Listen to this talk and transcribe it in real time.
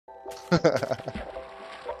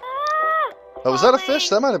Oh, was that a fish?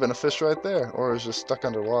 That might have been a fish right there. Or it was just stuck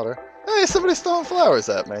underwater. Hey, somebody's throwing flowers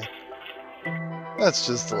at me. That's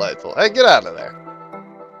just delightful. Hey, get out of there.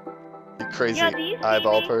 You crazy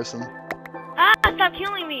eyeball person. Ah, stop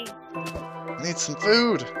killing me. I need some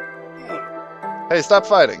food. Hey, stop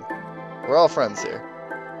fighting. We're all friends here.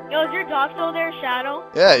 Yo, is your dog still there, Shadow?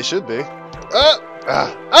 Yeah, he should be.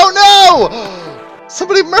 Oh no!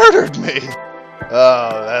 Somebody murdered me!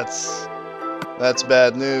 Oh, that's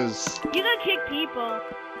bad news. You can kick people.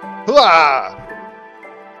 Hooah!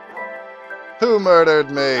 Who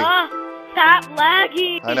murdered me? Stop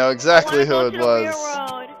lagging! I know exactly who it was.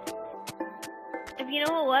 If you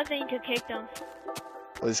know who it was, then you could kick them.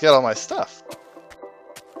 Well, he's got all my stuff.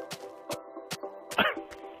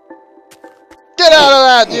 Get out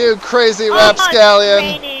of that, you crazy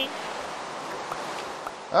rapscallion!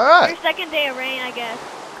 Alright. Your second day of rain, I guess.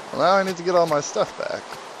 Well, now I need to get all my stuff back.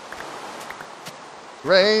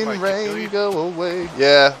 Rain, rain, go away.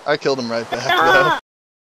 Yeah, I killed him right back, though.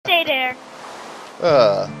 Stay there.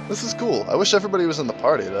 This is cool. I wish everybody was in the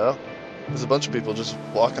party, though. There's a bunch of people just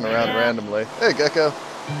walking around randomly. Hey, Gecko.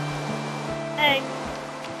 Hey.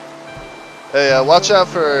 Hey, watch out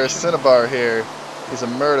for Cinnabar here. He's a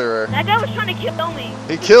murderer. That guy was trying to kill me.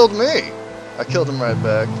 He killed me. I killed him right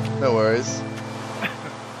back. No worries.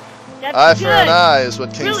 That's eye good. for an eye is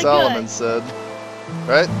what King Really Solomon good. said.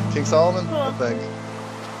 Right? King Solomon? Cool. I think.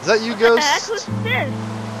 Is that you, What the Ghost? heck? Who's this?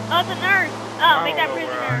 Oh, it's a nurse. Oh, make that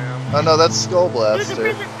prisoner. Oh no, that's Skull Who's Blaster. a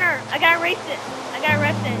prisoner? I got arrested. I got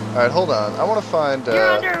arrested. Alright, hold on. I want to find. You're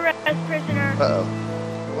under arrest, prisoner. Uh-oh.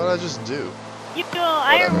 What did I just do? You go.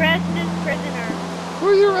 I arrest this prisoner. Who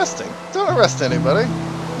are you arresting? Don't arrest anybody.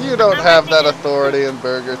 You don't have that authority in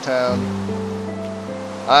Burger Town.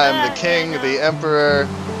 I am the king, the emperor,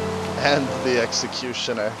 and the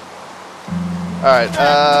executioner. Alright,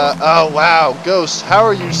 oh wow, Ghost, how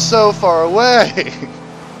are you so far away?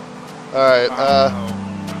 Alright,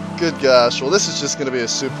 good gosh, well this is just gonna be a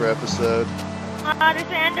super episode. There's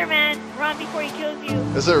an Enderman. Run before he kills you.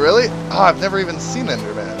 Is there really? Oh, I've never even seen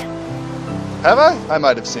Enderman. Yeah. Have I? I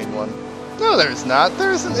might have seen one. No, there's not.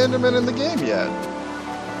 There isn't Enderman in the game yet.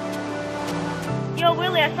 Yo,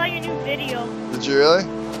 Willie, I saw your new video. Did you really?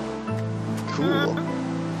 Cool.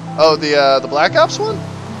 Oh, the Black Ops one?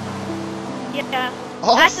 Yeah.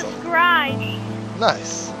 Awesome. I subscribe.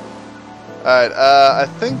 Nice. Alright, I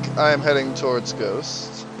think I am heading towards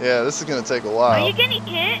Ghost. Yeah, this is gonna take a while. Are you getting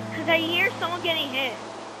hit? Because I hear someone getting hit.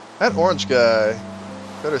 That orange guy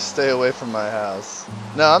better stay away from my house.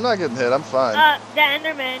 No, I'm not getting hit. I'm fine. The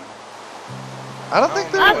Enderman. I don't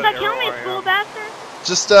think they're. Stop killing me, school bastard.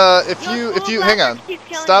 Just if you hang on,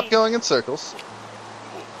 stop going in circles.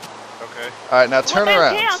 Okay. All right, now turn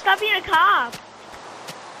around. Okay, I'll stop being a cop.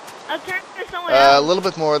 I'll turn to someone else. A little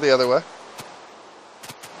bit more the other way.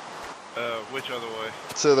 Which other way?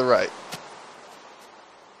 To the right.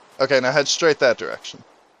 Okay, now head straight that direction.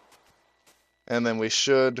 And then we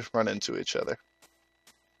should run into each other.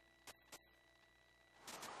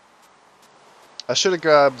 I should have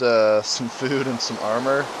grabbed some food and some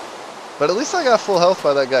armor. But at least I got full health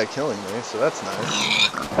by that guy killing me, so that's nice.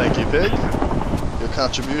 Thank you, Pig. Your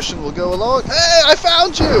contribution will go along. Hey, I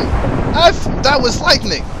found you! That was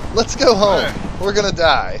lightning! Let's go home. We're gonna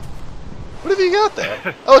die. What have you got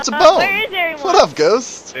there? Oh, it's a bone! Where is everyone? What up,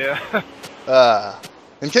 Ghost? Yeah.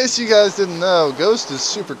 In case you guys didn't know, Ghost is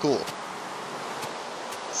super cool.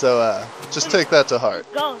 So, just take that to heart.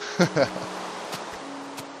 Ghost.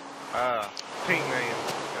 Pink name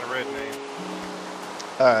and a red name.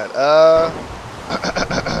 Alright,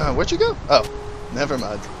 where'd you go? Oh, never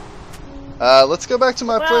mind. Let's go back to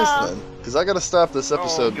my place then, because I gotta stop this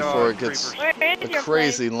episode before it gets a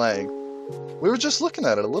crazy length. We were just looking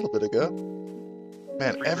at it a little bit ago.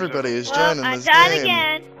 Man, everybody is joining this game. I died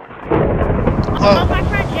again. Oh, my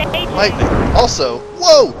friend JJ. Lightning. Also,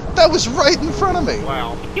 whoa, that was right in front of me.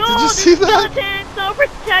 Wow. Yo, did you see that? Skeleton, so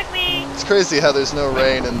protect me. It's crazy how there's no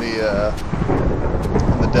rain in the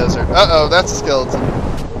desert. Uh-oh, that's a skeleton.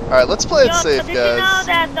 Alright, let's play it safe, did guys. you know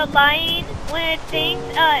that the lion, when it stings,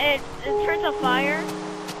 it turns on fire?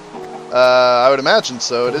 I would imagine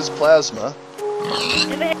so. It is plasma.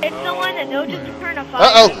 If it hits someone, then they'll just turn on fire.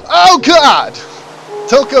 Uh-oh! Oh, God!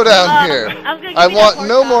 Don't go down here. I want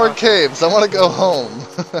no more caves. I want to go home.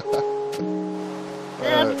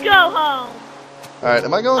 Let's go home. Alright,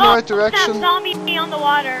 am I going the right direction? Zombie on the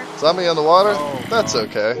water. Zombie on the water? That's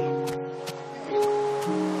okay.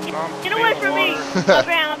 Get away from me!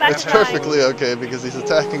 It's perfectly okay because he's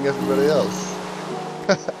attacking everybody else.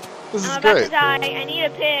 This is I'm great. about to die. I need a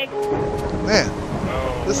pig. Man,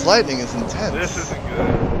 this lightning is intense. This isn't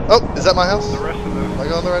good. Oh, is that my house? The rest of them. I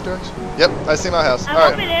going the right direction? Yep, I see my house. I All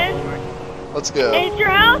hope right, it is. let's go. It's your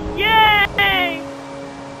house? Yay!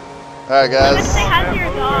 All right, I'm gonna guys, say hi to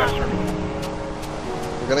your dog.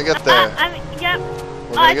 we're gonna get there. Yep.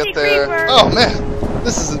 We're I gonna see get there. creeper. Oh man,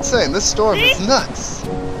 this is insane. This storm See? is nuts.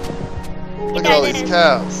 Look at Yeah, all it these is.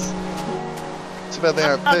 cows. Too bad they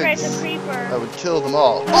aren't Okay, it's a pigs. creeper. I would kill them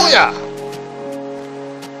all. Oh yeah!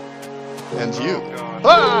 And you. Oh, God.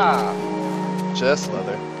 Ah! Chest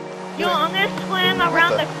leather. Yo, I'm gonna swim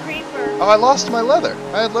around the creeper. Oh, I lost my leather.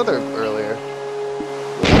 I had leather earlier.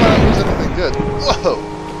 Come on, lose anything good. Whoa!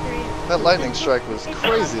 That lightning strike was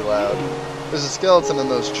crazy loud. There's a skeleton in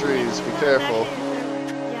those trees. Be careful.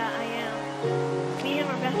 Yeah, I am. Me and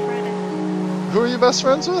my best friend. Who are you best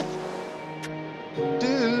friends with?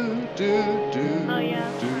 Do, do, do. Oh, yeah.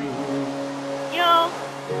 Do. Yo,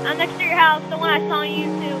 I'm next to your house, the one I saw on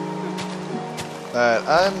YouTube. Alright,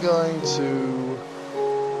 I'm going to...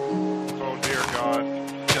 Oh, dear God.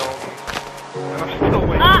 Skeleton. And I'm still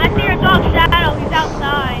waiting. I see your dog Shadow. He's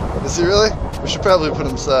outside. Is he really? We should probably put him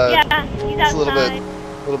inside. Yeah, he's It's outside.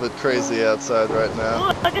 a little bit crazy outside right now.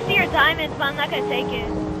 Ooh, I can see your diamonds, but I'm not gonna take it.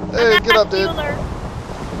 Hey, I'm get not up, dude. Stealer.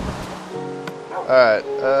 Alright,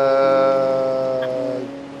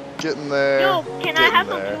 getting there. Yo, can I have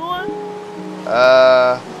there. some tools?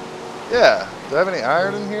 Yeah. Do I have any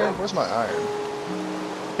iron in here? Where's my iron?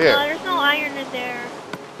 Here. No, there's no iron in there.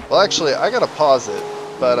 Well, actually, I gotta pause it,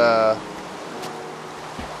 but,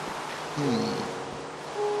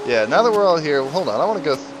 yeah, now that we're all here, hold on, I want to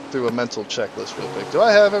go through a mental checklist real quick. Do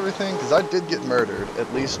I have everything? Because I did get murdered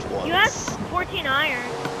at least once. You have 14 iron.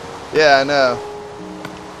 Yeah, I know.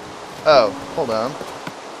 Oh, hold on.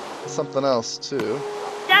 Something else, too.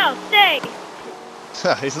 Shadow, stay.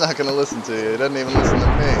 He's not gonna listen to you. He doesn't even listen to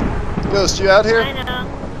me. Ghost, you out here? I know.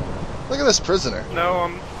 Look at this prisoner. No,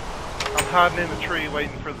 I'm hiding in the tree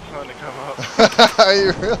waiting for the sun to come up. Are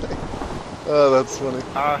you really? Oh, that's funny.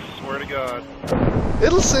 I swear to God.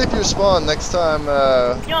 It'll save your spawn next time Yo,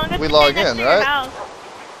 I'm gonna we stay log next in, to your right? house.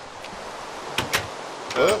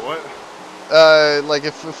 What? Like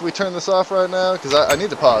if we turn this off right now, because I need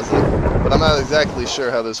to pause it, but I'm not exactly sure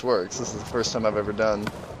how this works. This is the first time I've ever done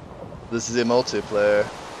this is a multiplayer.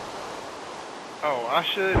 Oh, I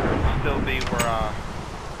should still be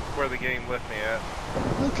where the game left me at.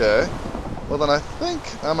 Okay. Well then I think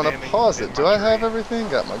I'm gonna Standing pause in it. Do my I have tree. everything?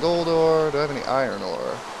 Got my gold ore. Do I have any iron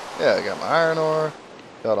ore? Yeah, I got my iron ore.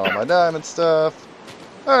 Got all my diamond stuff.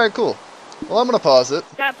 Alright, cool. Well, I'm gonna pause it.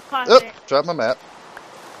 Got to pause Oop, it. drop my map.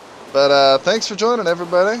 But thanks for joining,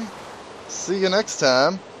 everybody. See you next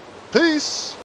time. Peace!